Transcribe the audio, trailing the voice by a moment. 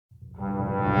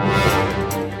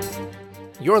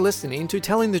You're listening to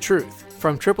Telling the Truth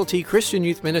from Triple T Christian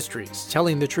Youth Ministries,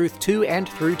 telling the truth to and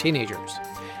through teenagers.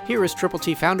 Here is Triple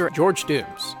T founder George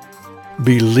Dooms.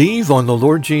 Believe on the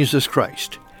Lord Jesus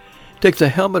Christ. Take the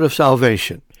helmet of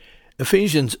salvation.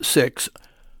 Ephesians 6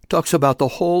 talks about the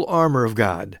whole armor of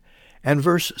God, and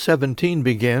verse 17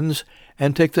 begins,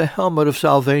 and take the helmet of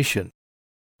salvation.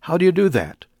 How do you do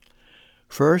that?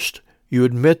 First, you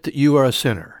admit that you are a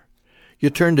sinner. You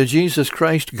turn to Jesus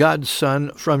Christ, God's Son,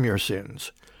 from your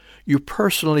sins. You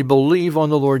personally believe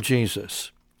on the Lord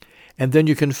Jesus. And then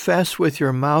you confess with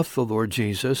your mouth the Lord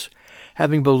Jesus,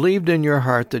 having believed in your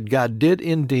heart that God did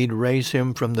indeed raise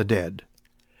him from the dead.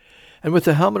 And with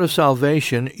the helmet of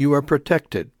salvation, you are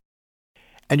protected.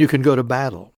 And you can go to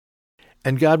battle.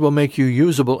 And God will make you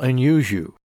usable and use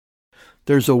you.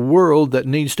 There's a world that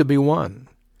needs to be won.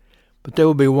 But they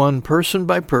will be won person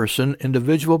by person,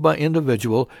 individual by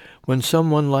individual, when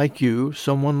someone like you,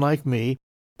 someone like me,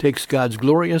 takes God's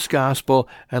glorious gospel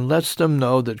and lets them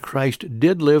know that Christ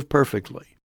did live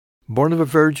perfectly, born of a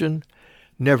virgin,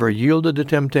 never yielded to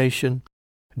temptation,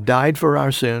 died for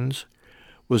our sins,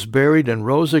 was buried and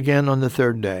rose again on the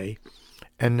third day,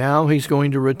 and now he's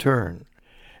going to return.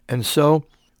 And so,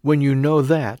 when you know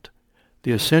that,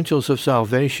 the essentials of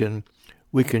salvation,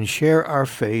 we can share our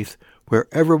faith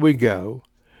wherever we go,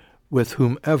 with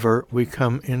whomever we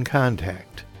come in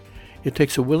contact. It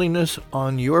takes a willingness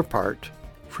on your part,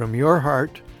 from your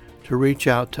heart, to reach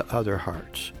out to other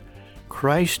hearts.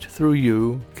 Christ through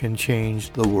you can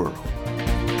change the world.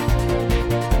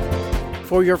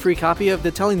 For your free copy of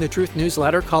the Telling the Truth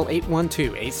newsletter, call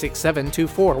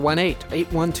 812-867-2418,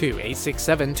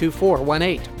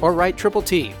 812-867-2418, or write Triple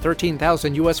T,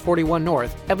 13,000 U.S. 41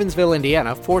 North, Evansville,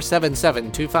 Indiana,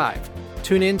 47725.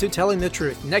 Tune in to Telling the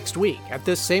Truth next week at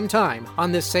this same time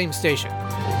on this same station.